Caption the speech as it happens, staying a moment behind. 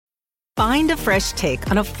Find a fresh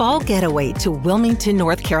take on a fall getaway to Wilmington,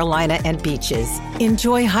 North Carolina and beaches.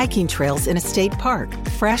 Enjoy hiking trails in a state park,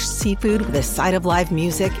 fresh seafood with a side of live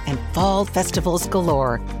music, and fall festivals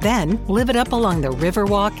galore. Then live it up along the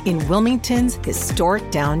Riverwalk in Wilmington's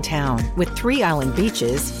historic downtown. With 3 island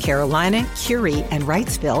beaches, Carolina, Curie, and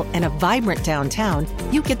Wrightsville, and a vibrant downtown,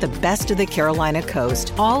 you get the best of the Carolina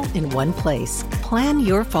coast all in one place. Plan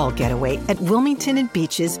your fall getaway at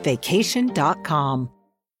WilmingtonandBeachesVacation.com.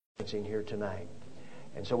 In here tonight.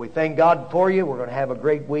 And so we thank God for you. We're going to have a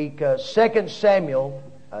great week. 2 Samuel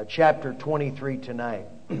chapter 23 tonight.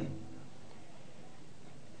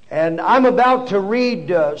 And I'm about to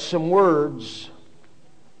read some words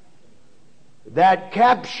that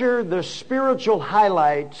capture the spiritual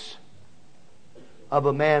highlights of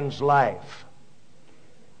a man's life.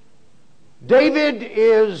 David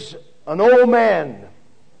is an old man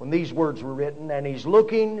when these words were written, and he's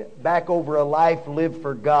looking back over a life lived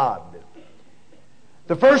for God.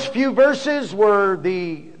 The first few verses were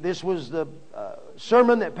this was the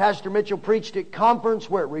sermon that Pastor Mitchell preached at conference,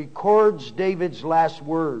 where it records David's last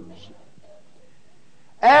words.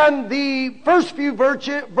 And the first few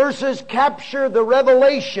verses capture the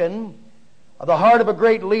revelation of the heart of a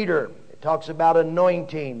great leader. It talks about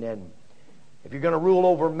anointing, and if you're going to rule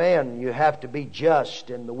over men, you have to be just,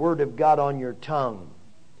 and the Word of God on your tongue.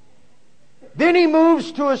 Then he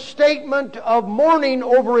moves to a statement of mourning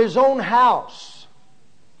over his own house.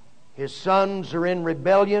 His sons are in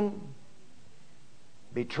rebellion,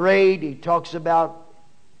 betrayed. He talks about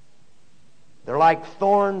they're like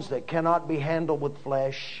thorns that cannot be handled with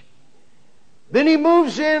flesh. Then he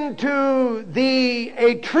moves into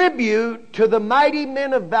a tribute to the mighty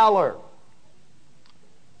men of valor,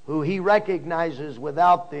 who he recognizes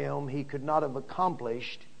without them he could not have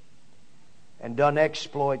accomplished and done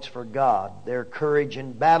exploits for God. Their courage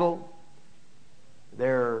in battle,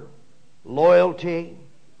 their loyalty.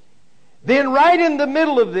 Then right in the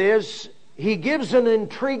middle of this, he gives an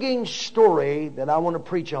intriguing story that I want to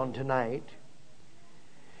preach on tonight,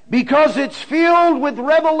 because it's filled with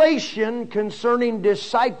revelation concerning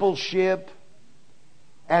discipleship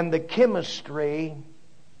and the chemistry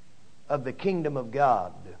of the kingdom of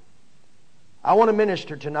God. I want to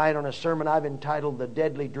minister tonight on a sermon I've entitled The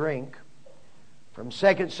Deadly Drink, from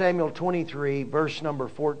 2 Samuel 23, verse number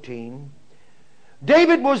 14.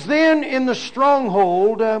 David was then in the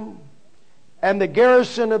stronghold, and the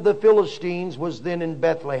garrison of the Philistines was then in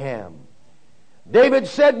Bethlehem. David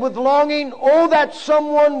said with longing, "Oh, that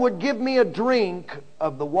someone would give me a drink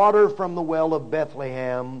of the water from the well of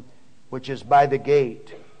Bethlehem, which is by the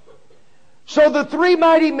gate." So the 3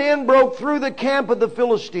 mighty men broke through the camp of the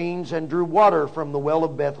Philistines and drew water from the well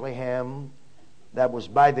of Bethlehem that was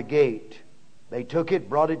by the gate. They took it,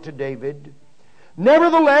 brought it to David.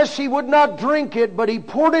 Nevertheless, he would not drink it, but he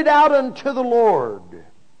poured it out unto the Lord.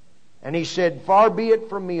 And he said, "Far be it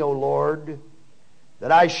from me, O Lord, that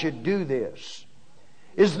I should do this.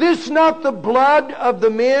 Is this not the blood of the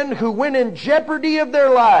men who went in jeopardy of their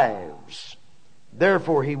lives?"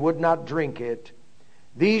 Therefore he would not drink it.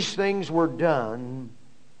 These things were done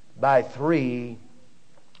by 3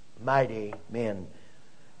 mighty men.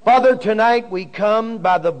 Father, tonight we come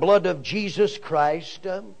by the blood of Jesus Christ.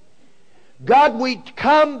 God, we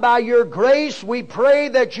come by your grace. We pray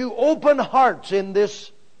that you open hearts in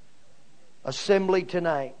this assembly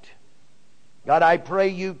tonight. God, I pray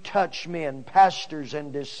you touch men, pastors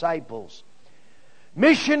and disciples,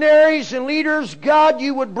 missionaries and leaders. God,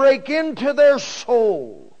 you would break into their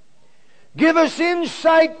soul. Give us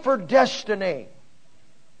insight for destiny.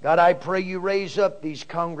 God, I pray you raise up these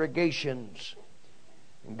congregations.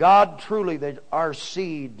 God, truly that our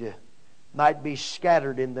seed might be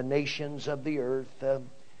scattered in the nations of the earth.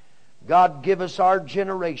 God, give us our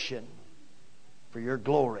generation for your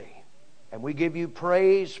glory. And we give you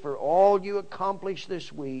praise for all you accomplished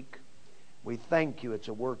this week. We thank you. It's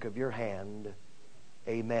a work of your hand.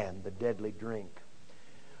 Amen. The deadly drink.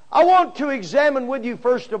 I want to examine with you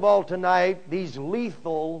first of all tonight these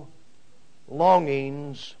lethal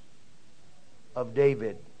longings of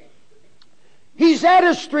David. He's at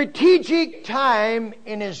a strategic time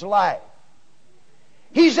in his life.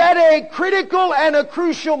 He's at a critical and a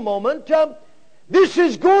crucial moment. This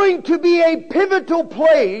is going to be a pivotal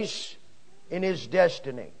place in his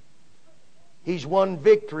destiny. He's won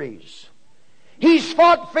victories. He's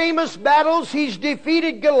fought famous battles. He's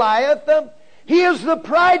defeated Goliath. He is the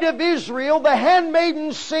pride of Israel. The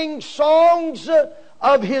handmaidens sing songs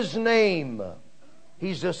of his name.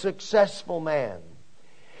 He's a successful man.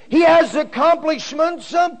 He has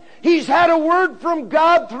accomplishments. He's had a word from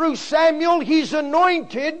God through Samuel. He's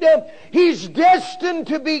anointed. He's destined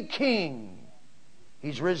to be king.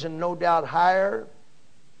 He's risen no doubt higher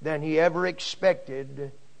than he ever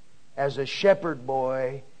expected as a shepherd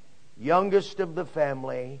boy, youngest of the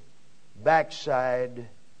family, backside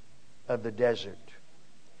of the desert.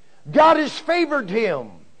 God has favored him,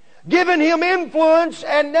 given him influence,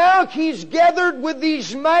 and now he's gathered with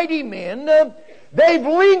these mighty men. They've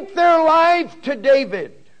linked their life to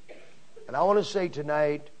David. And I want to say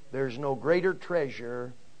tonight, there's no greater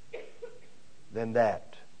treasure than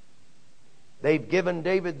that. They've given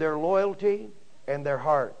David their loyalty and their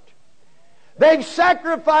heart. They've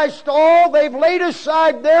sacrificed all. They've laid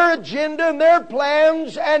aside their agenda and their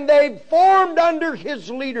plans, and they've formed under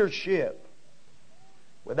his leadership.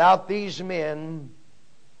 Without these men,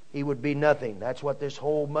 he would be nothing. That's what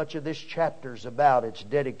much of this chapter is about. It's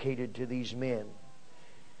dedicated to these men.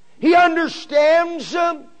 He understands,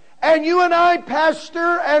 and you and I,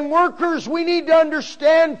 pastor and workers, we need to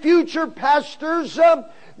understand, future pastors,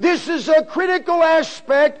 this is a critical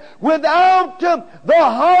aspect. Without the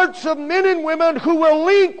hearts of men and women who will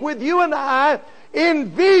link with you and I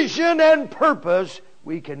in vision and purpose,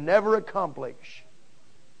 we can never accomplish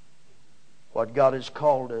what God has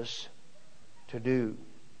called us to do.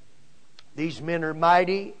 These men are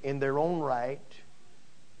mighty in their own right,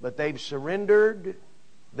 but they've surrendered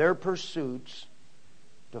their pursuits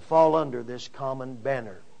to fall under this common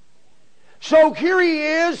banner. So here he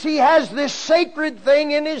is. He has this sacred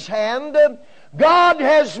thing in his hand. God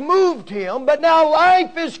has moved him, but now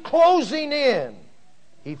life is closing in.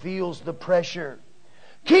 He feels the pressure.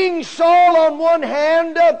 King Saul on one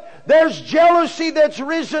hand, there's jealousy that's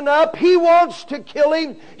risen up. He wants to kill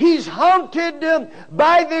him. He's haunted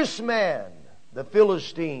by this man. The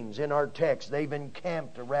Philistines in our text, they've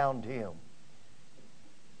encamped around him.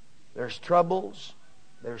 There's troubles,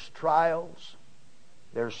 there's trials,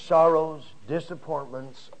 there's sorrows,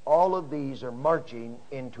 disappointments. All of these are marching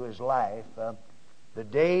into his life. The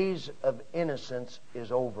days of innocence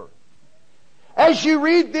is over. As you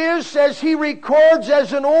read this, as he records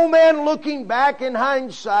as an old man looking back in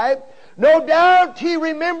hindsight, no doubt he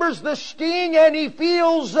remembers the sting and he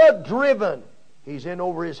feels driven. He's in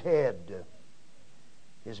over his head.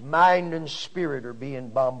 His mind and spirit are being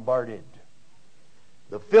bombarded.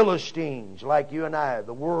 The Philistines, like you and I,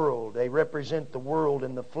 the world, they represent the world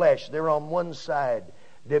in the flesh. They're on one side,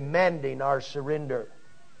 demanding our surrender.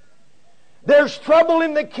 There's trouble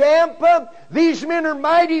in the camp. These men are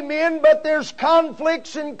mighty men, but there's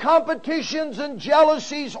conflicts and competitions and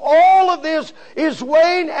jealousies. All of this is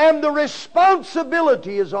weighing, and the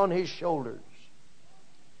responsibility is on his shoulders.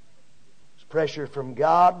 There's pressure from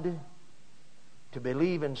God to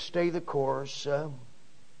believe and stay the course.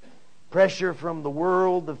 Pressure from the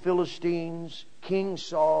world, the Philistines, King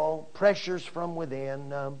Saul, pressures from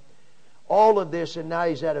within. All of this, and now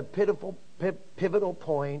he's at a pivotal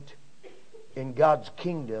point in God's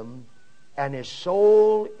kingdom, and his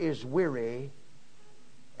soul is weary,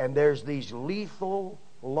 and there's these lethal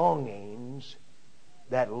longings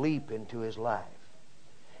that leap into his life.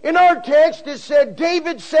 In our text it said,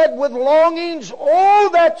 David said with longings, "Oh,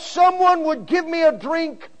 that someone would give me a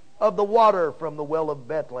drink of the water from the well of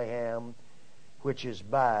Bethlehem, which is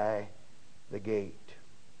by the gate."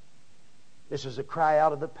 This is a cry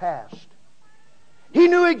out of the past. He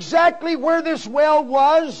knew exactly where this well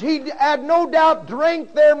was. He had no doubt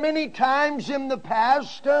drank there many times in the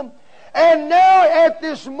past. And now at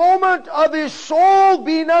this moment of his soul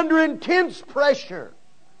being under intense pressure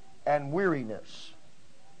and weariness.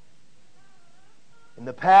 In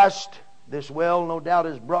the past, this well no doubt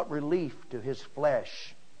has brought relief to his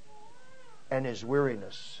flesh and his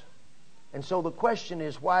weariness. And so the question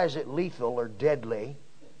is, why is it lethal or deadly?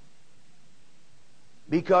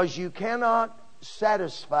 Because you cannot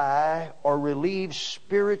satisfy or relieve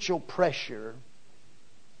spiritual pressure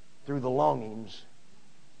through the longings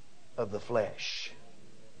of the flesh.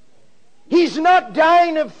 He's not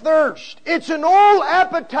dying of thirst. It's an old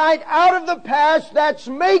appetite out of the past that's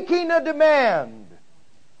making a demand.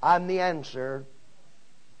 I'm the answer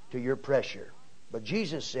to your pressure. But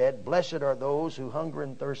Jesus said, "Blessed are those who hunger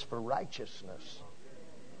and thirst for righteousness,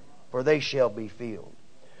 for they shall be filled."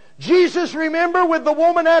 Jesus, remember, with the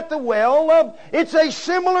woman at the well, it's a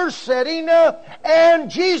similar setting,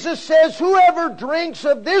 and Jesus says, "Whoever drinks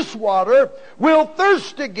of this water will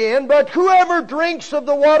thirst again, but whoever drinks of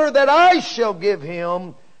the water that I shall give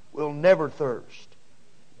him will never thirst.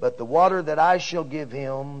 But the water that I shall give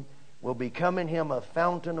him will become in him a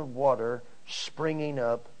fountain of water springing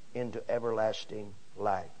up into everlasting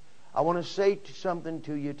life." I want to say something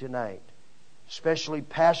to you tonight, especially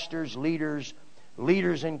pastors,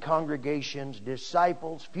 leaders in congregations,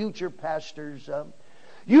 disciples, future pastors.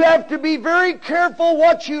 You have to be very careful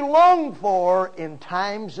what you long for in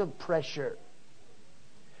times of pressure.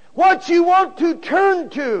 What you want to turn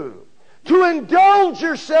to indulge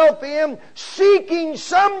yourself in, seeking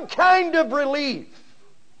some kind of relief.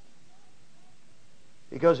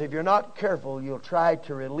 Because if you're not careful, you'll try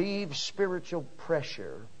to relieve spiritual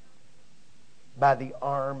pressure by the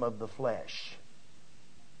arm of the flesh.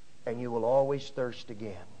 And you will always thirst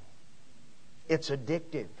again. It's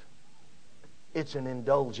addictive. It's an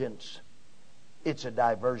indulgence. It's a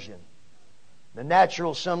diversion. The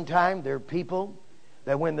natural, sometimes, there are people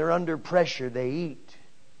that when they're under pressure, they eat.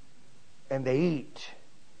 And they eat.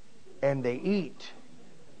 And they eat.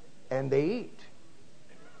 And they eat.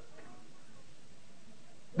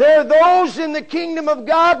 There are those in the kingdom of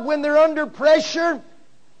God, when they're under pressure,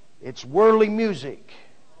 it's worldly music.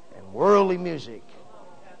 And worldly music.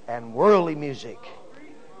 And worldly music.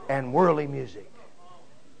 And worldly music.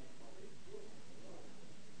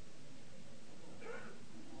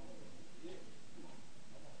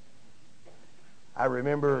 I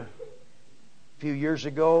remember a few years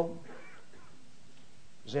ago,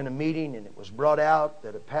 I was in a meeting and it was brought out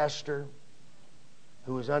that a pastor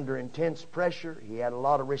who was under intense pressure, he had a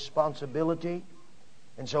lot of responsibility,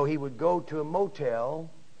 and so he would go to a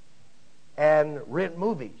motel and rent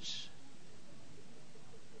movies.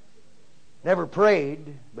 Never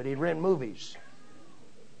prayed, but he'd rent movies.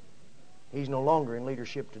 He's no longer in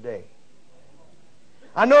leadership today.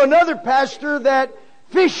 I know another pastor that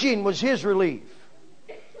fishing was his relief.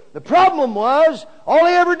 The problem was, all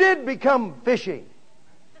he ever did become fishing.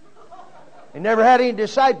 He never had any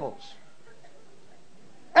disciples.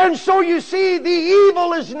 And so you see, the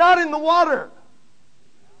evil is not in the water,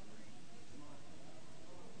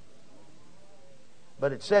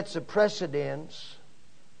 but it sets a precedence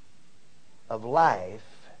of life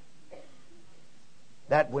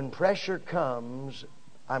that when pressure comes,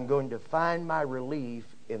 I'm going to find my relief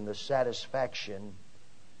in the satisfaction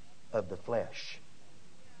of the flesh.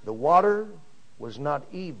 The water was not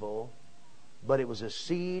evil, but it was a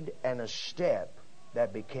seed and a step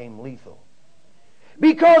that became lethal.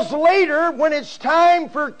 Because later, when it's time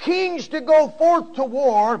for kings to go forth to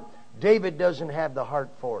war, David doesn't have the heart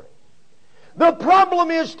for it. The problem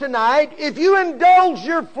is tonight, if you indulge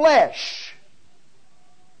your flesh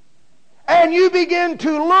and you begin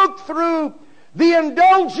to look through the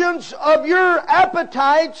indulgence of your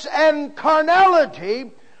appetites and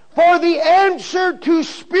carnality for the answer to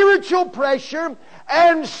spiritual pressure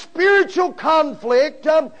and spiritual conflict,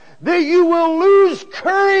 that you will lose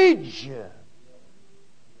courage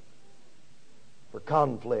for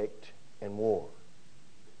conflict and war.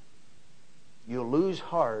 You'll lose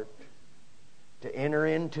heart to enter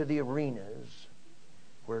into the arenas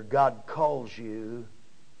where God calls you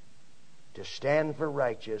to stand for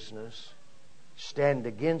righteousness, stand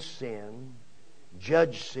against sin,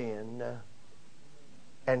 judge sin,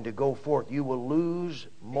 and to go forth. You will lose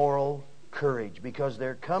moral courage, because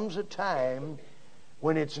there comes a time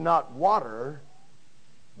when it's not water,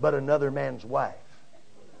 but another man's wife.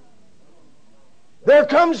 There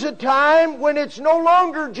comes a time when it's no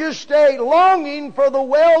longer just a longing for the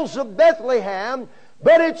wells of Bethlehem,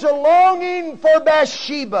 but it's a longing for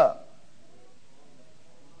Bathsheba.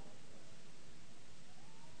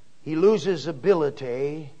 He loses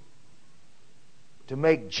ability to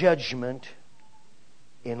make judgment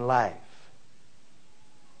in life.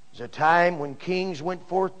 There's a time when kings went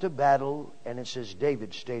forth to battle, and it says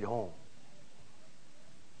David stayed home.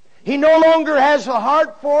 He no longer has a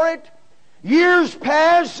heart for it. Years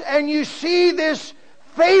pass, and you see this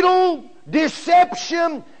fatal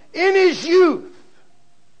deception in his youth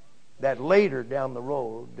that later down the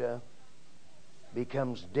road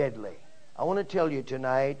becomes deadly. I want to tell you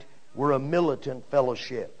tonight, we're a militant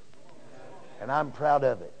fellowship, and I'm proud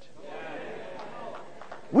of it.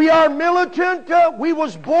 We are militant. We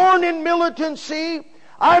was born in militancy.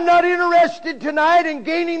 I'm not interested tonight in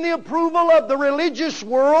gaining the approval of the religious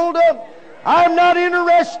world. I'm not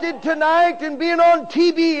interested tonight in being on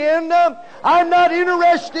TBN. I'm not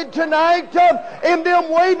interested tonight in them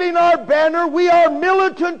waving our banner. We are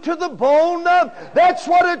militant to the bone. That's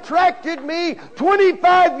what attracted me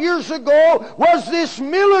 25 years ago, was this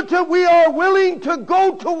militant. We are willing to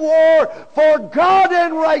go to war for God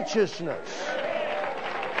and righteousness.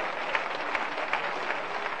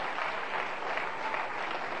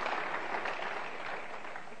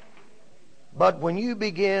 But when you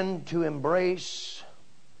begin to embrace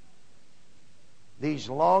these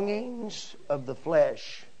longings of the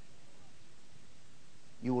flesh,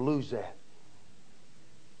 you will lose that.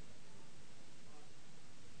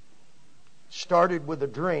 Started with a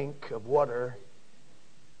drink of water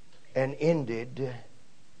and ended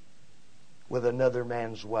with another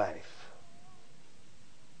man's wife.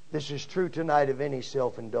 This is true tonight of any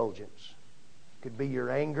self-indulgence. It could be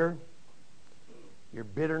your anger, your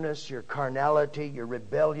bitterness, your carnality, your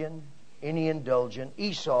rebellion, any indulgence.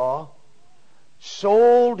 Esau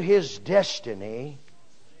sold his destiny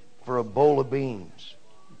for a bowl of beans.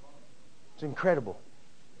 It's incredible.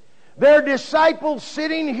 There are disciples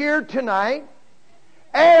sitting here tonight,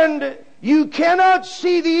 and you cannot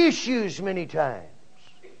see the issues many times.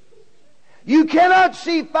 You cannot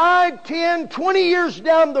see 5, 10, 20 years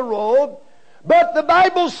down the road, but the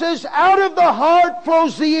Bible says out of the heart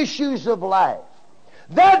flows the issues of life.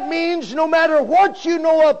 That means no matter what you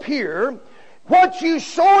know up here, what you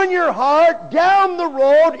sow in your heart down the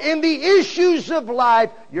road in the issues of life,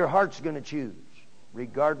 your heart's going to choose,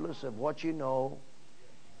 regardless of what you know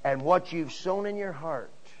and what you've sown in your heart.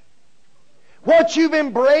 What you've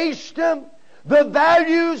embraced, the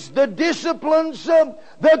values, the disciplines,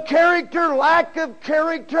 the character, lack of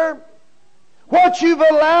character, what you've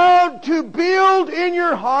allowed to build in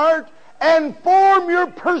your heart and form your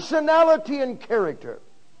personality and character.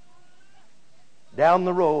 Down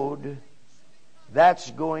the road,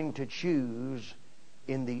 that's going to choose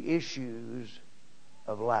in the issues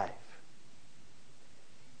of life.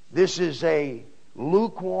 This is a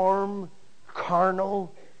lukewarm,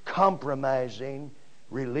 carnal, compromising,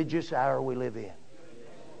 religious hour we live in.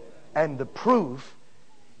 And the proof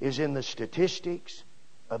is in the statistics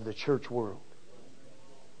of the church world.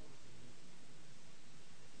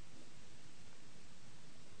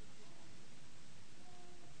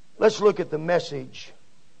 Let's look at the message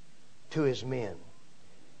to his men.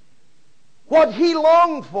 What he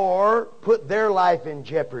longed for put their life in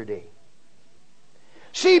jeopardy.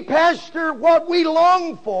 See, Pastor, what we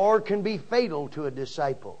long for can be fatal to a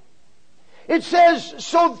disciple. It says,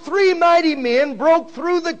 so 3 mighty men broke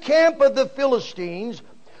through the camp of the Philistines,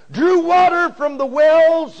 drew water from the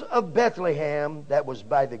wells of Bethlehem that was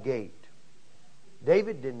by the gate.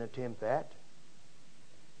 David didn't attempt that,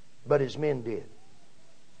 but his men did.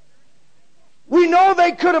 We know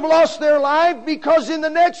they could have lost their life because in the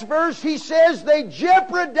next verse he says they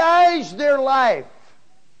jeopardized their life.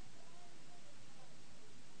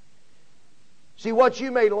 See, what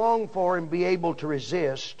you may long for and be able to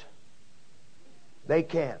resist, they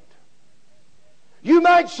can't. You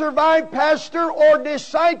might survive, pastor, or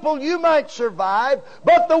disciple, you might survive,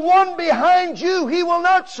 but the one behind you, he will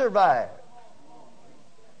not survive.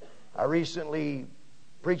 I recently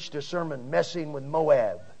preached a sermon, Messing with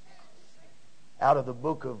Moab, out of the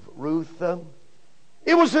book of Ruth.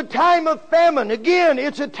 It was a time of famine. Again,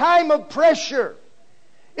 it's a time of pressure.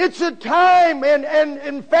 It's a time,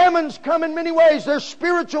 and famines come in many ways. There's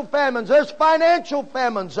spiritual famines. There's financial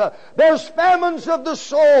famines. There's famines of the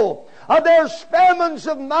soul. There's famines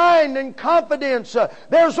of mind and confidence.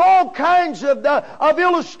 There's all kinds of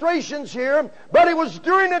illustrations here. But it was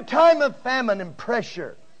during a time of famine and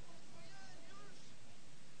pressure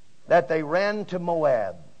that they ran to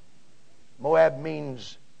Moab. Moab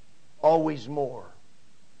means always more.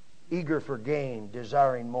 Eager for gain,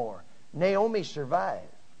 desiring more. Naomi survived.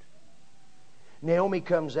 Naomi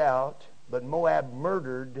comes out, but Moab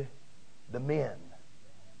murdered the men.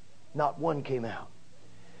 Not one came out.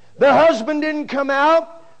 The husband didn't come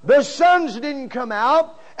out. The sons didn't come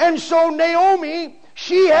out. And so Naomi,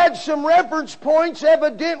 she had some reference points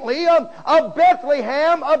evidently of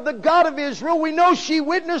Bethlehem, of the God of Israel. We know she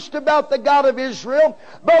witnessed about the God of Israel.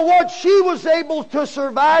 But what she was able to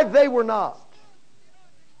survive, they were not.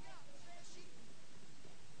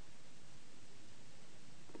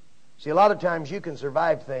 See, a lot of times you can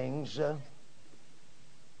survive things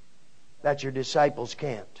that your disciples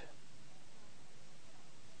can't.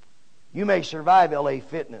 You may survive LA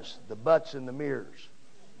Fitness, the butts and the mirrors,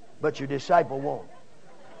 but your disciple won't.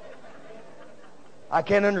 I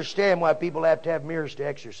can't understand why people have to have mirrors to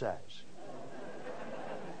exercise.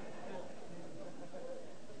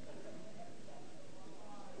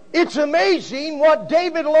 It's amazing what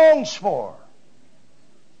David longs for.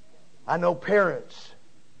 I know parents,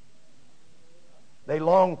 they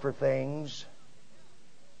long for things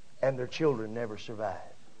and their children never survive.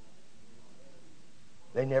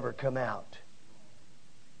 They never come out.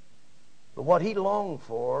 But what he longed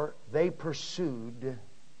for, they pursued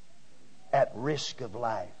at risk of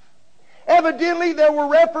life. Evidently, there were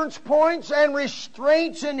reference points and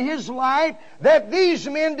restraints in his life that these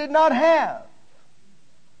men did not have.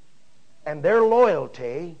 And their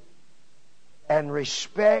loyalty and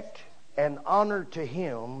respect and honor to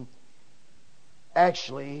him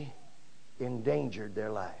actually endangered their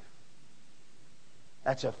life.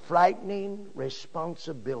 That's a frightening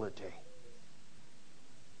responsibility.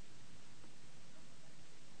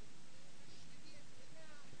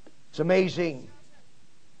 It's amazing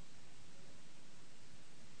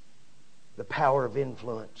the power of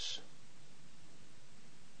influence.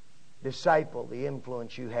 Disciple, the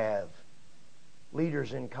influence you have.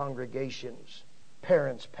 Leaders in congregations,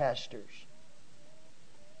 parents, pastors.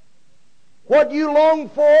 What you long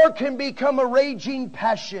for can become a raging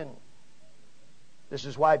passion. This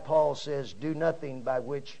is why Paul says, do nothing by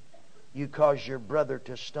which you cause your brother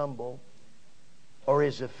to stumble, or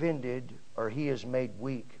is offended, or he is made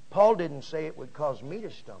weak. Paul didn't say it would cause me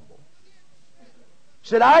to stumble. He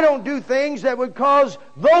said, I don't do things that would cause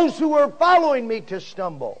those who are following me to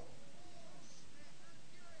stumble.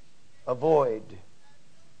 Avoid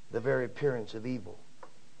the very appearance of evil.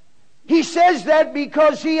 He says that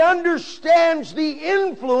because he understands the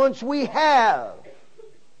influence we have.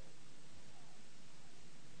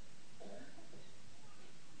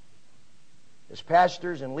 As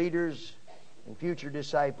pastors and leaders and future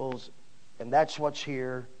disciples, and that's what's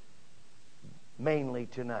here mainly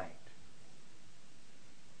tonight.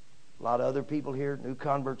 A lot of other people here, new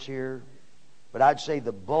converts here, but I'd say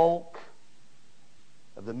the bulk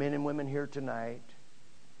of the men and women here tonight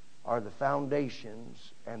are the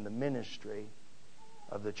foundations and the ministry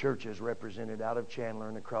of the churches represented out of Chandler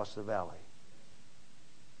and across the valley.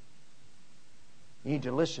 You need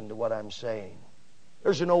to listen to what I'm saying.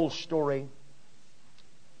 There's an old story.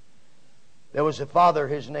 There was a father,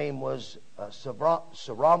 his name was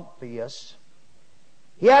Seramphius.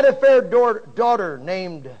 He had a fair daughter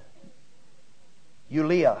named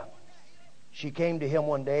Eulia. She came to him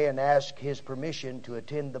one day and asked his permission to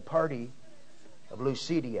attend the party of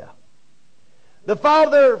Lucidia. The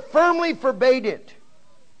father firmly forbade it.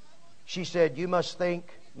 She said, you must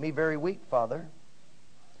think me very weak, Father.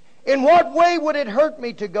 In what way would it hurt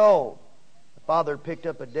me to go? The father picked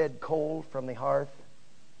up a dead coal from the hearth,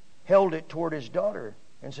 held it toward his daughter,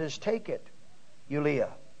 and says, take it, Eulia.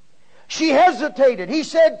 She hesitated. He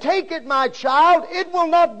said, take it, my child. It will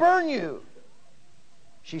not burn you.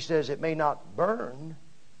 She says, it may not burn,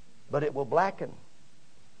 but it will blacken.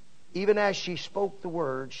 Even as she spoke the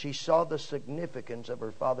words, she saw the significance of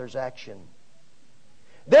her father's action.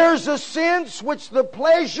 There's a sense which the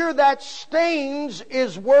pleasure that stains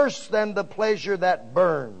is worse than the pleasure that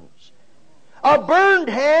burns. A burned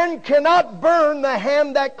hand cannot burn the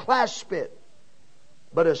hand that clasps it,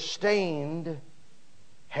 but a stained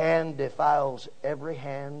hand defiles every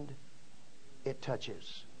hand it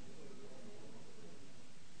touches.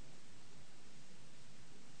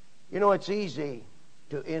 You know, it's easy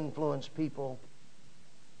to influence people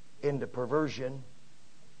into perversion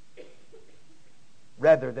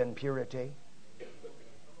rather than purity.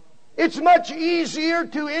 It's much easier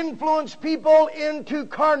to influence people into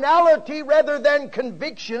carnality rather than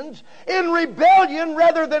convictions, in rebellion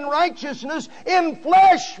rather than righteousness, in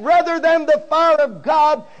flesh rather than the fire of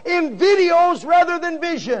God, in videos rather than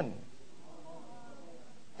vision.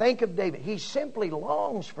 Think of David. He simply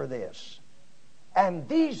longs for this. And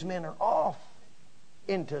these men are off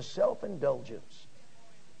into self-indulgence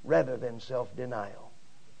rather than self-denial.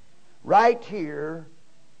 Right here,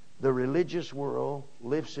 the religious world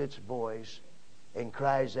lifts its voice and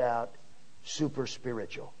cries out, super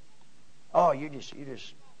spiritual. Oh, you're just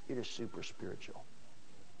super spiritual.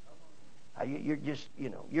 You're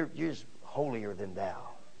just holier than thou.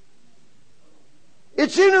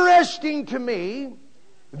 It's interesting to me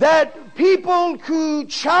that people who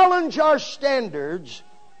challenge our standards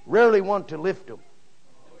rarely want to lift them.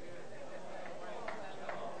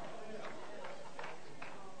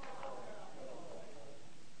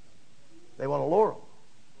 They want to lower them.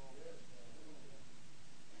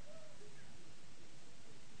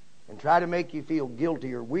 And try to make you feel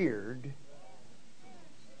guilty or weird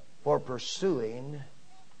for pursuing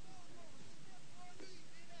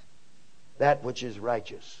that which is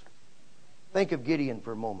righteous. Think of Gideon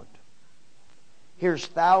for a moment. Here's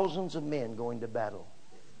thousands of men going to battle.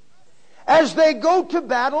 As they go to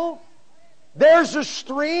battle, there's a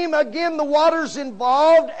stream. Again, the water's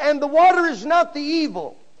involved, and the water is not the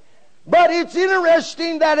evil. But it's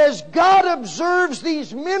interesting that as God observes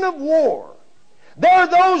these men of war, there are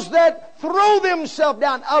those that throw themselves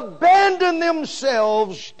down, abandon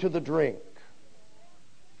themselves to the drink.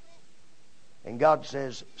 And God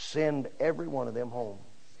says, send every one of them home.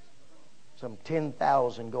 Some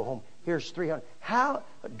 10,000 go home. Here's 300. How?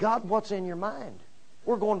 God, what's in your mind?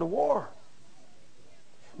 We're going to war.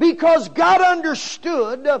 Because God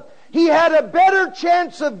understood He had a better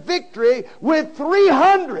chance of victory with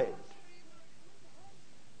 300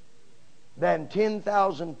 than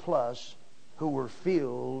 10,000 plus who were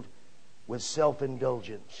filled with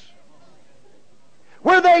self-indulgence.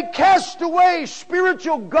 Where they cast away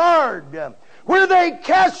spiritual guard, where they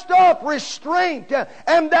cast off restraint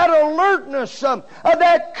and that alertness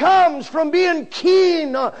that comes from being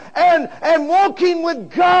keen and walking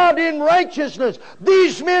with God in righteousness.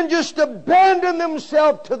 These men just abandoned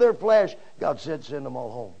themselves to their flesh. God said, send them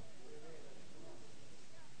all home.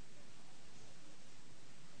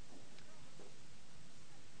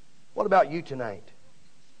 What about you tonight?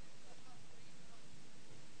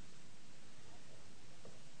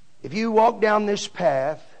 If you walk down this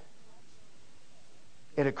path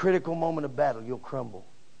at a critical moment of battle, you'll crumble.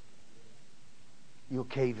 You'll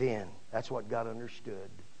cave in. That's what God understood.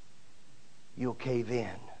 You'll cave in.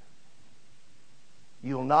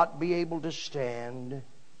 You'll not be able to stand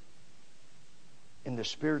in the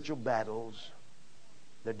spiritual battles,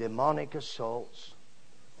 the demonic assaults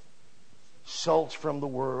from the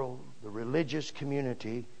world, the religious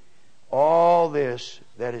community, all this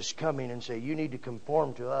that is coming, and say, you need to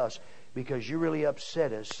conform to us because you really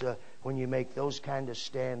upset us when you make those kind of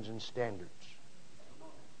stands and standards.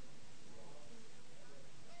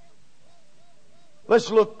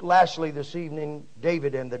 Let's look lastly this evening,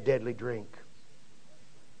 David and the deadly drink.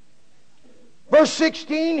 Verse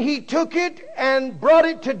 16, he took it and brought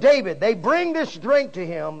it to David. They bring this drink to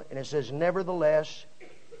him, and it says, nevertheless,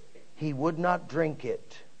 he would not drink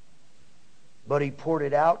it. But he poured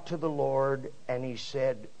it out to the Lord, and he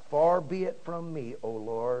said, far be it from me, O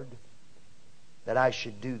Lord, that I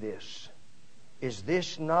should do this. Is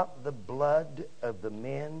this not the blood of the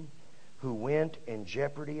men who went in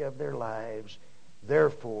jeopardy of their lives?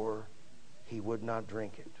 Therefore, he would not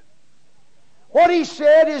drink it. What he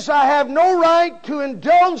said is, I have no right to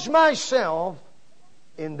indulge myself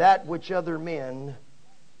in that which other men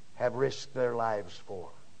have risked their lives for.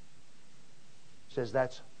 He says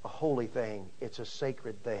that's a holy thing. It's a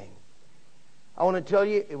sacred thing. I want to tell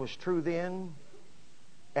you, it was true then,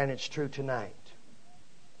 and it's true tonight.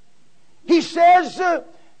 He says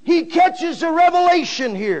he catches a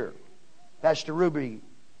revelation here. Pastor Ruby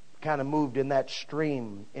kind of moved in that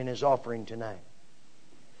stream in his offering tonight.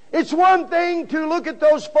 It's one thing to look at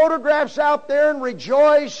those photographs out there and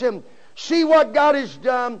rejoice and see what God has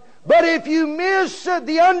done. But if you miss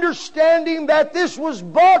the understanding that this was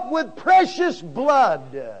bought with precious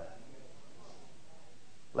blood.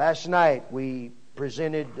 Last night we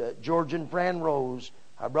presented George and Fran Rose.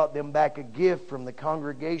 I brought them back a gift from the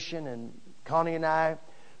congregation, and Connie and I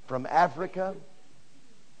from Africa.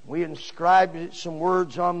 We inscribed some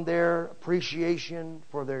words on their appreciation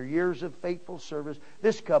for their years of faithful service.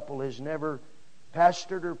 This couple has never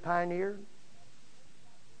pastored or pioneered.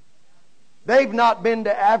 They've not been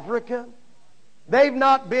to Africa. They've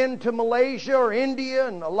not been to Malaysia or India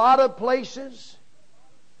and a lot of places.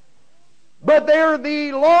 But they're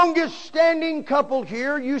the longest standing couple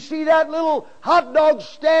here. You see that little hot dog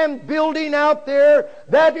stand building out there,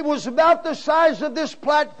 that it was about the size of this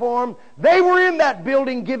platform. They were in that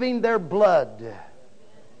building giving their blood.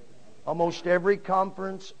 Almost every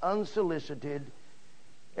conference, unsolicited,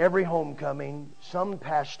 every homecoming, some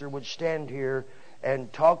pastor would stand here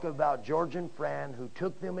and talk about George and Fran, who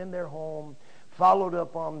took them in their home, followed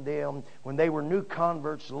up on them when they were new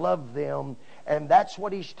converts, loved them. And that's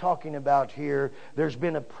what he's talking about here. There's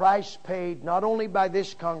been a price paid not only by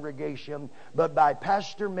this congregation, but by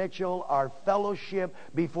Pastor Mitchell, our fellowship,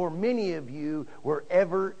 before many of you were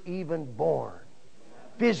ever even born,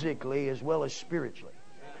 physically as well as spiritually.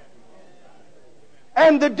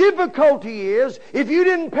 And the difficulty is, if you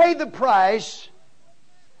didn't pay the price,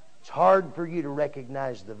 it's hard for you to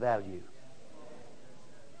recognize the value.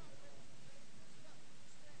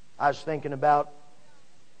 I was thinking about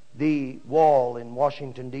the wall in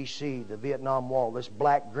Washington, D.C., the Vietnam Wall, this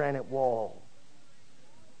black granite wall,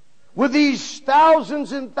 with these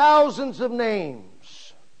thousands and thousands of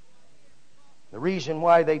names. The reason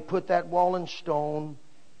why they put that wall in stone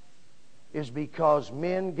is because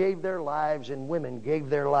men gave their lives and women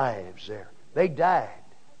gave their lives there. They died.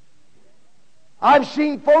 I've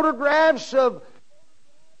seen photographs of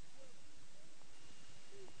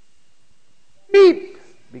sheep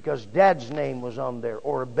because Dad's name was on there,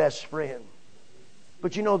 or a best friend.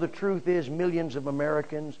 But you know, the truth is, millions of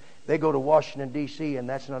Americans, they go to Washington, D.C., and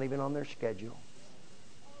that's not even on their schedule.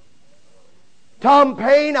 Tom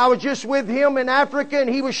Payne, I was just with him in Africa, and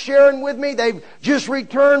he was sharing with me. They've just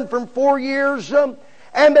returned from 4 years,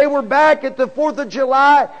 and they were back at the 4th of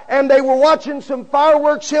July, and they were watching some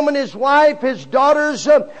fireworks, him and his wife, his daughters,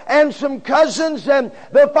 and some cousins, and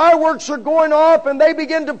the fireworks are going off, and they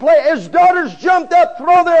begin to play. His daughters jumped up,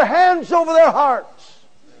 throw their hands over their hearts.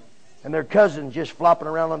 And their cousins just flopping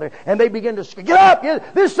around on there, and they begin to scream, "Get up!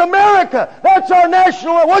 This is America! That's our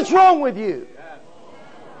national... What's wrong with you?"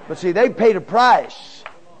 But see, they paid a price.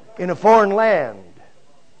 in a foreign land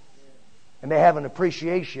and they have an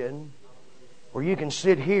appreciation where you can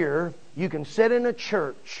sit here, you can sit in a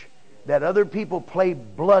church that other people play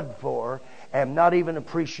blood for and not even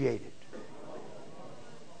appreciate it.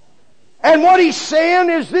 And what he's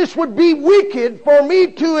saying is this would be wicked for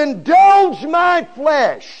me to indulge my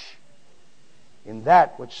flesh in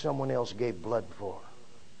that which someone else gave blood for.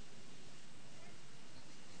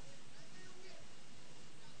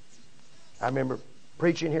 I remember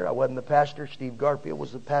preaching here. I wasn't the pastor. Steve Garfield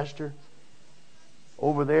was the pastor.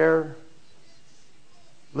 Over there,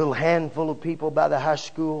 little handful of people by the high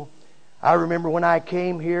school. I remember when I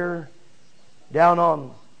came here down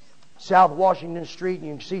on South Washington Street, and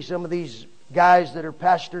you can see some of these guys that are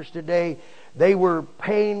pastors today, they were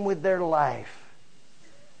paying with their life,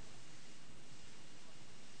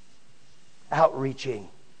 outreaching,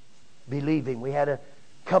 believing. We had a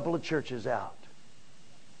couple of churches out.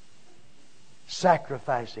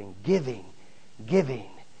 Sacrificing, giving,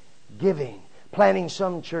 planting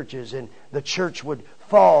some churches, and the church would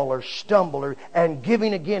fall or stumble, and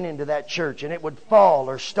giving again into that church, and it would fall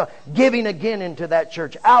or giving again into that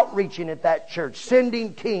church, outreaching at that church,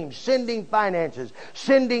 sending teams, sending finances,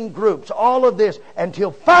 sending groups, all of this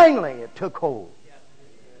until finally it took hold.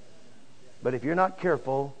 But if you're not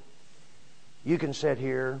careful, you can sit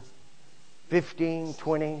here 15,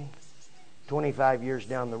 20, 25 years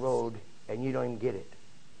down the road and you don't even get it.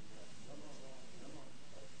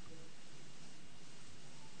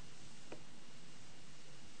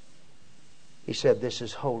 He said, this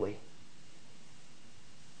is holy.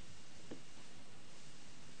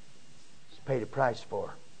 It's paid a price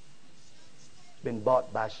for. It's been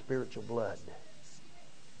bought by spiritual blood.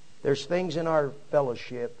 There's things in our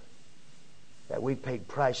fellowship that we paid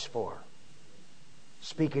price for.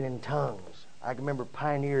 Speaking in tongues. I can remember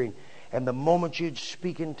pioneering, and the moment you'd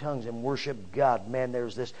speak in tongues and worship God, man,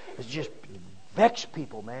 there's this, it's just vex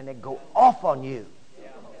people, man. They go off on you.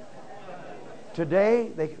 Today,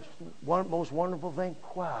 most wonderful thing,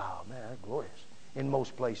 wow, man, that's glorious. In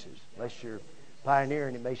most places, unless you're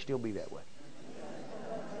pioneering, it may still be that way.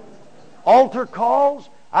 Altar calls.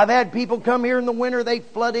 I've had people come here in the winter, they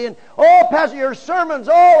flood in. Oh, Pastor, your sermons,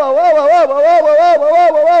 and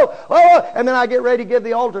then I get ready to give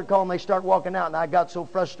the altar call and they start walking out, and I got so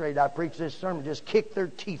frustrated I preached this sermon, just kicked their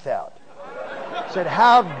teeth out. Said,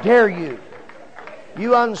 how dare you,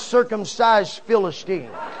 you uncircumcised Philistine,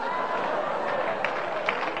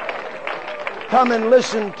 come and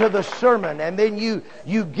listen to the sermon, and then you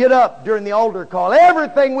get up during the altar call.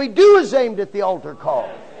 Everything we do is aimed at the altar call.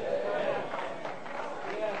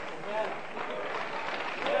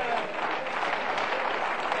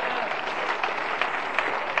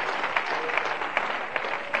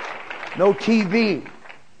 No TV.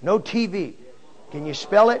 No TV. Can you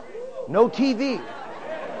spell it? No TV.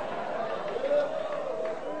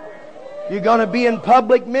 You're going to be in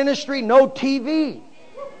public ministry? No TV.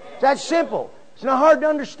 That's simple. It's not hard to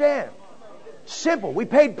understand. Simple. We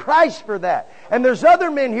paid price for that. And there's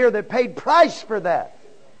other men here that paid price for that.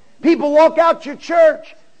 People walk out your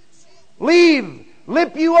church, leave,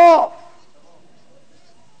 lip you off.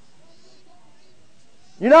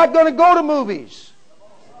 You're not going to go to movies.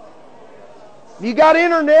 You got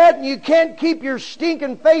internet and you can't keep your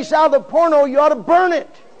stinking face out of the porno, you ought to burn it.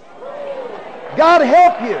 God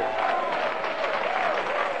help you.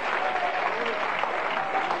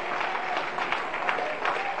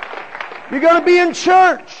 You're going to be in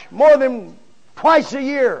church more than twice a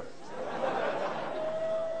year.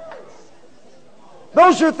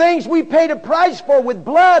 Those are things we paid a price for with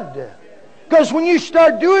blood. Because when you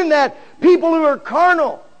start doing that, people who are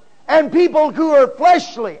carnal and people who are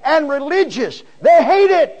fleshly and religious, they hate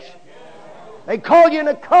it. They call you an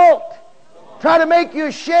occult. Try to make you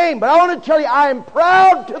ashamed. But I want to tell you, I am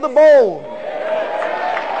proud to the bone.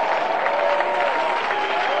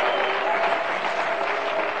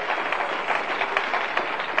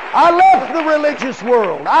 I left the religious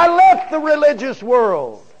world. I left the religious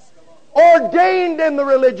world. Ordained in the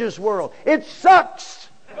religious world. It sucks.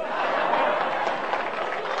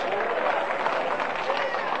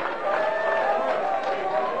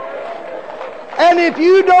 And if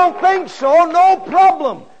you don't think so, no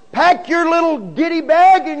problem. Pack your little giddy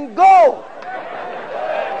bag and go.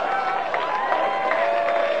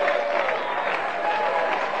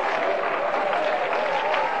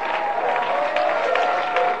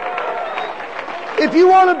 If you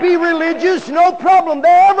want to be religious, no problem.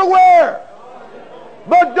 They're everywhere.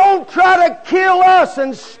 But don't try to kill us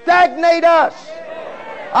and stagnate us.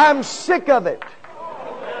 I'm sick of it.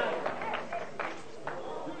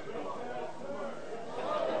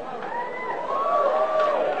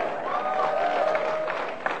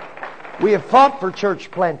 We have fought for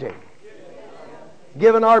church planting,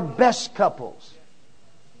 given our best couples,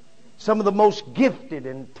 some of the most gifted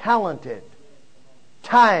and talented,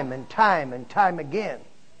 time and time and time again.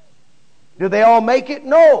 Do they all make it?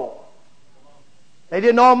 No. They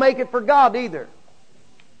didn't all make it for God either.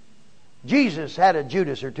 Jesus had a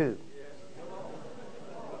Judas or two.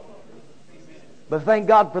 But thank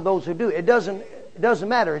God for those who do. It doesn't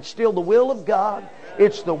matter. It's still the will of God.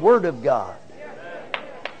 It's the Word of God.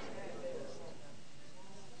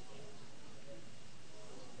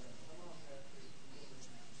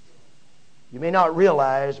 You may not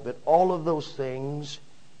realize, but all of those things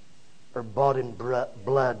are bought in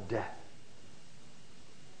blood. To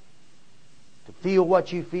feel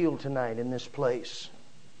what you feel tonight in this place,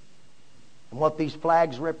 and what these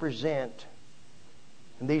flags represent,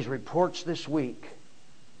 and these reports this week,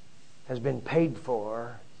 has been paid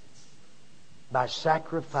for by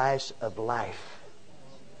sacrifice of life.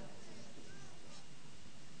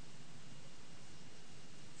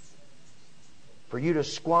 For you to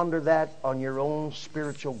squander that on your own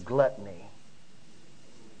spiritual gluttony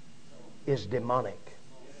is demonic.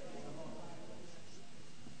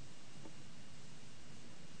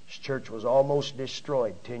 This church was almost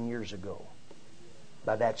destroyed 10 years ago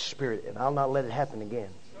by that spirit, and I'll not let it happen again.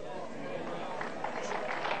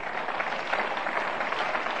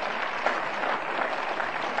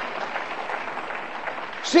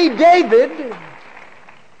 See, David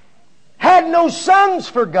had no sons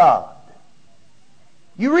for God.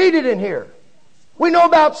 You read it in here. We know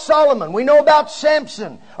about Solomon. We know about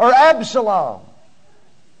Samson or Absalom.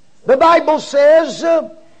 The Bible says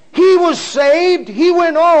he was saved, he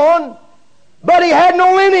went on, but he had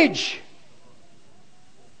no lineage.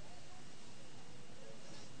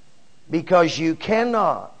 Because you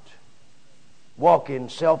cannot walk in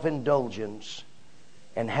self-indulgence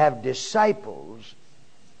and have disciples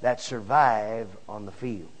that survive on the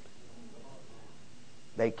field.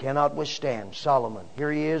 They cannot withstand. Solomon,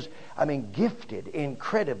 here he is, gifted,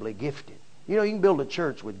 incredibly gifted. You know, you can build a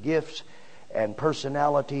church with gifts and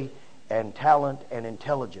personality and talent and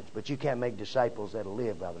intelligence, but you can't make disciples that'll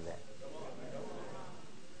live out of that.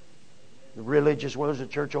 The religious, there's a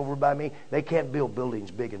church over by me, they can't build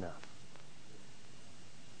buildings big enough.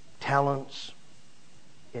 Talents,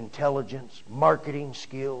 intelligence, marketing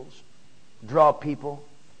skills, draw people.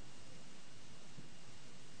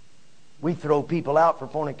 We throw people out for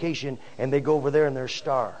fornication and they go over there and they're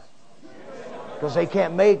starved. Because they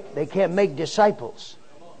can't make disciples.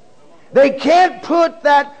 They can't put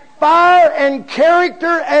that fire and character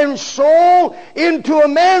and soul into a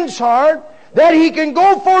man's heart that he can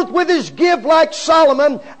go forth with his gift like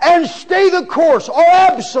Solomon and stay the course, or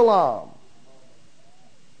Absalom.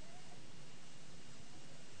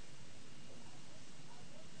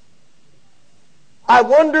 I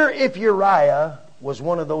wonder if Uriah was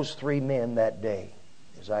one of those three men that day,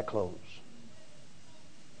 as I close.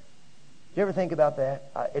 Do you ever think about that?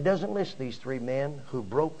 It doesn't list these three men who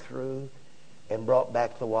broke through and brought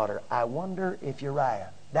back the water. I wonder if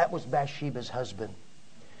Uriah, that was Bathsheba's husband.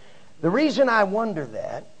 The reason I wonder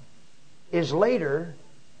that is later,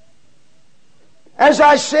 as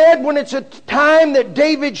I said, when it's a time that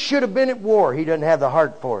David should have been at war, he doesn't have the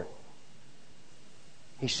heart for it.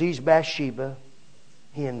 He sees Bathsheba.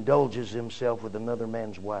 He indulges himself with another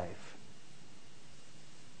man's wife.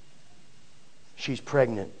 She's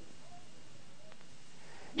pregnant.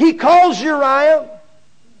 He calls Uriah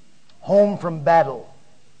home from battle.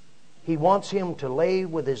 He wants him to lay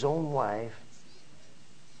with his own wife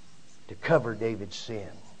to cover David's sin.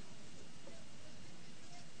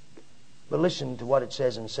 But listen to what it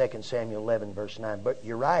says in 2 Samuel 11, verse 9. But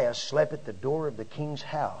Uriah slept at the door of the king's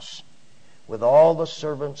house with all the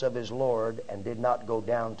servants of his Lord, and did not go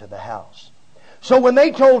down to the house. So when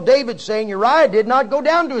they told David, saying, Uriah did not go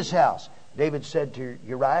down to his house, David said to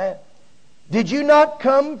Uriah, did you not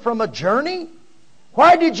come from a journey?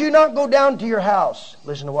 Why did you not go down to your house?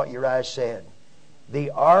 Listen to what Uriah said. The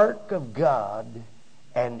ark of God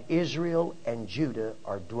and Israel and Judah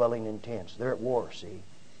are dwelling in tents. They're at war, see.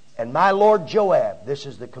 And my lord Joab, this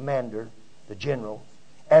is the commander, the general,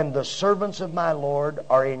 and the servants of my Lord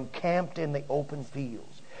are encamped in the open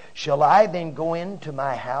fields. Shall I then go into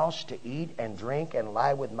my house to eat and drink and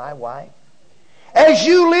lie with my wife? As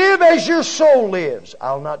you live, as your soul lives,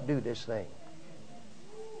 I'll not do this thing.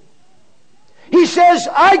 He says,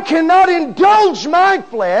 I cannot indulge my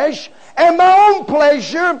flesh and my own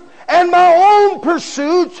pleasure and my own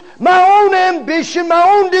pursuits, my own ambition, my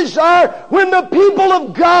own desire when the people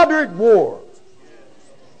of God are at war.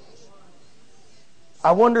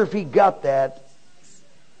 I wonder if he got that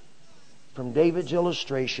from David's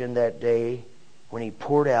illustration that day when he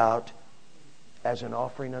poured out as an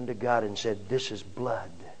offering unto God and said, this is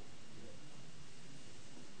blood.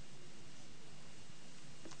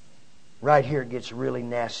 Right here it gets really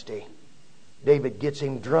nasty. David gets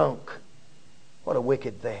him drunk. What a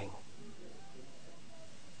wicked thing.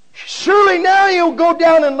 Surely now he'll go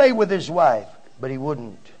down and lay with his wife. But he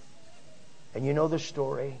wouldn't. And you know the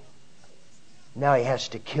story. Now he has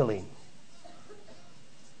to kill him.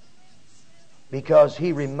 Because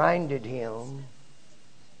he reminded him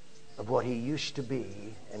of what he used to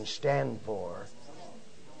be and stand for.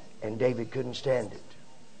 And David couldn't stand it.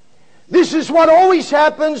 This is what always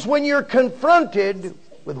happens when you're confronted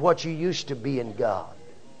with what you used to be in God.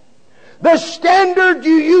 The standard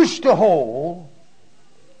you used to hold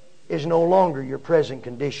is no longer your present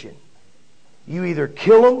condition. You either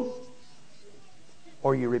kill them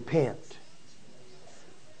or you repent.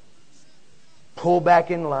 Pull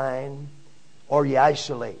back in line or you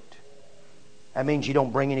isolate. That means you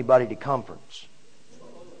don't bring anybody to conference.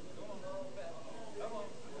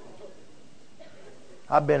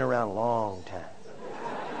 I've been around a long time.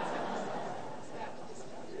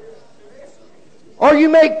 Or you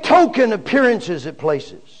make token appearances at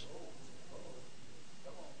places.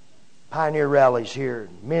 Pioneer rallies here,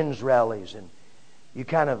 men's rallies, and you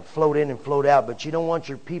kind of float in and float out, but you don't want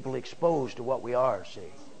your people exposed to what we are, see?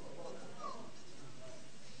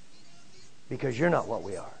 Because you're not what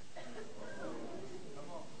we are.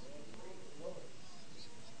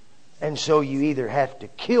 And so you either have to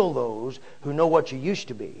kill those who know what you used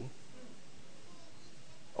to be,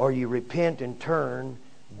 or you repent and turn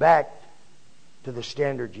back to the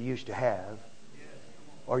standard you used to have,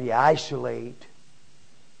 or you isolate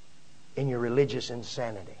in your religious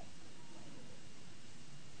insanity.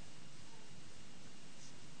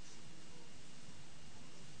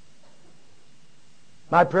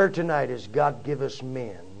 My prayer tonight is, God, give us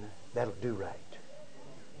men that'll do right.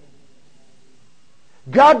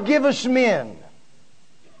 God, give us men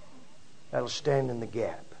that'll stand in the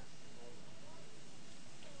gap.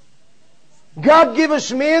 God, give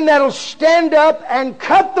us men that'll stand up and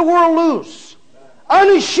cut the world loose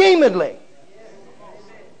unashamedly.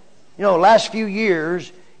 You know, last few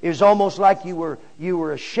years, it was almost like you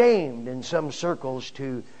were ashamed in some circles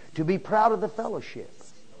to be proud of the fellowship.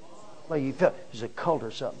 Well, you felt it was a cult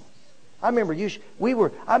or something. I remember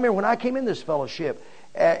when I came in this fellowship,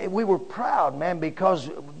 we were proud, man, because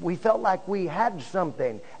we felt like we had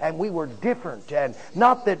something and we were different. And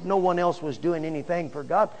not that no one else was doing anything for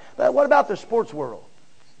God. But what about the sports world?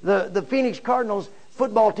 The Phoenix Cardinals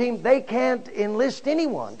football team, they can't enlist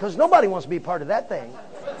anyone because nobody wants to be part of that thing.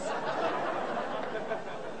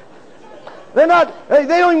 They're not, they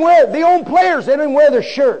don't even wear, the own players, they don't even wear their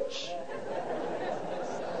shirts.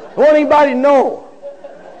 Don't want anybody to know.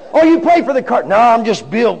 Oh, you play for the Cardinals? No, I'm just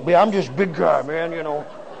built. I'm just a big guy, man, you know.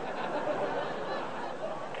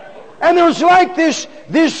 And there was like this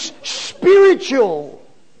spiritual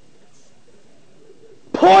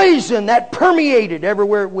poison that permeated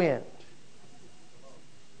everywhere it went.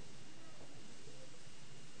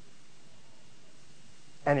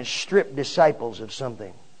 And it stripped disciples of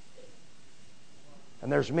something.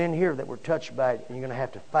 And there's men here that were touched by it, and you're going to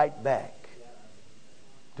have to fight back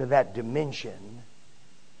to that dimension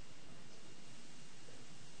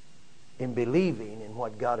in believing in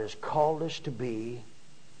what God has called us to be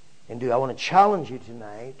and do. I want to challenge you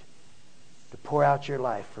tonight to pour out your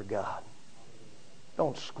life for God.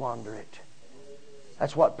 Don't squander it.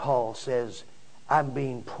 That's what Paul says. I'm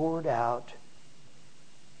being poured out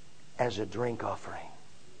as a drink offering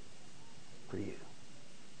for you.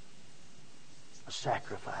 A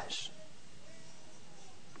sacrifice.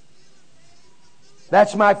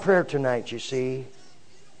 That's my prayer tonight, you see.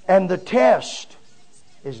 And the test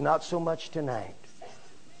is not so much tonight.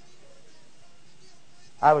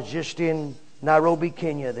 I was just in Nairobi,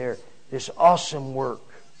 Kenya there. This awesome work.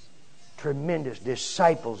 Tremendous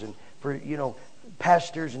disciples. And for,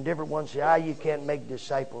 pastors and different ones say, you can't make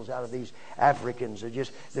disciples out of these Africans.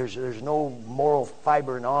 There's no moral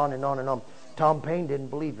fiber, and on and on and on. Tom Paine didn't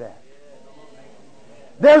believe that.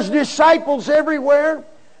 There's disciples everywhere.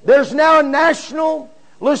 There's now a national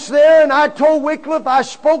list there, and I told Wycliffe, I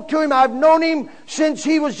spoke to him, I've known him since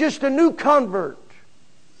he was just a new convert.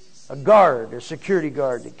 A security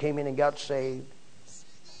guard that came in and got saved.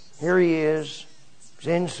 Here he is. He's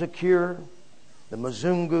insecure. The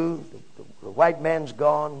Mzungu, the white man's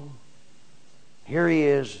gone. Here he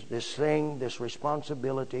is, this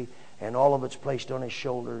responsibility, and all of it's placed on his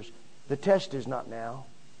shoulders. The test is not now,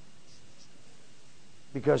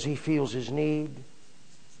 because he feels his need.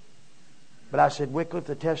 But I said, Wycliffe,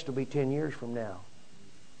 the test will be 10 years from now.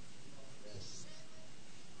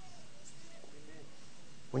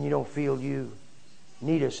 When you don't feel you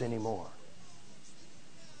need us anymore.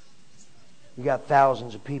 You got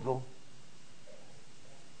thousands of people,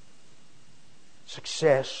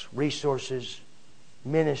 success, resources,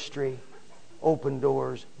 ministry, open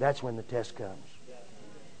doors. That's when the test comes.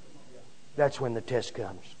 That's when the test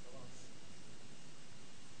comes.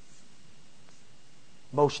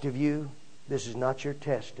 Most of you, this is not your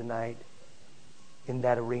test tonight in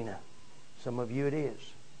that arena. Some of you it is.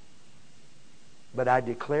 But I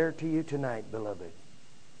declare to you tonight, beloved,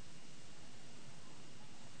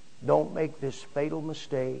 don't make this fatal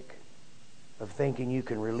mistake of thinking you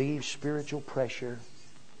can relieve spiritual pressure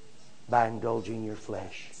by indulging your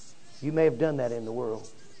flesh. You may have done that in the world.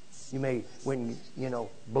 You may,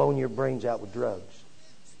 blown your brains out with drugs.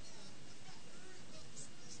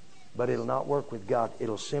 But it'll not work with God.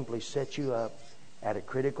 It'll simply set you up at a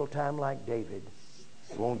critical time like David.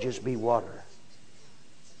 It won't just be water.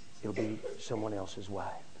 It'll be someone else's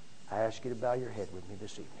wife. I ask you to bow your head with me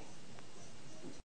this evening.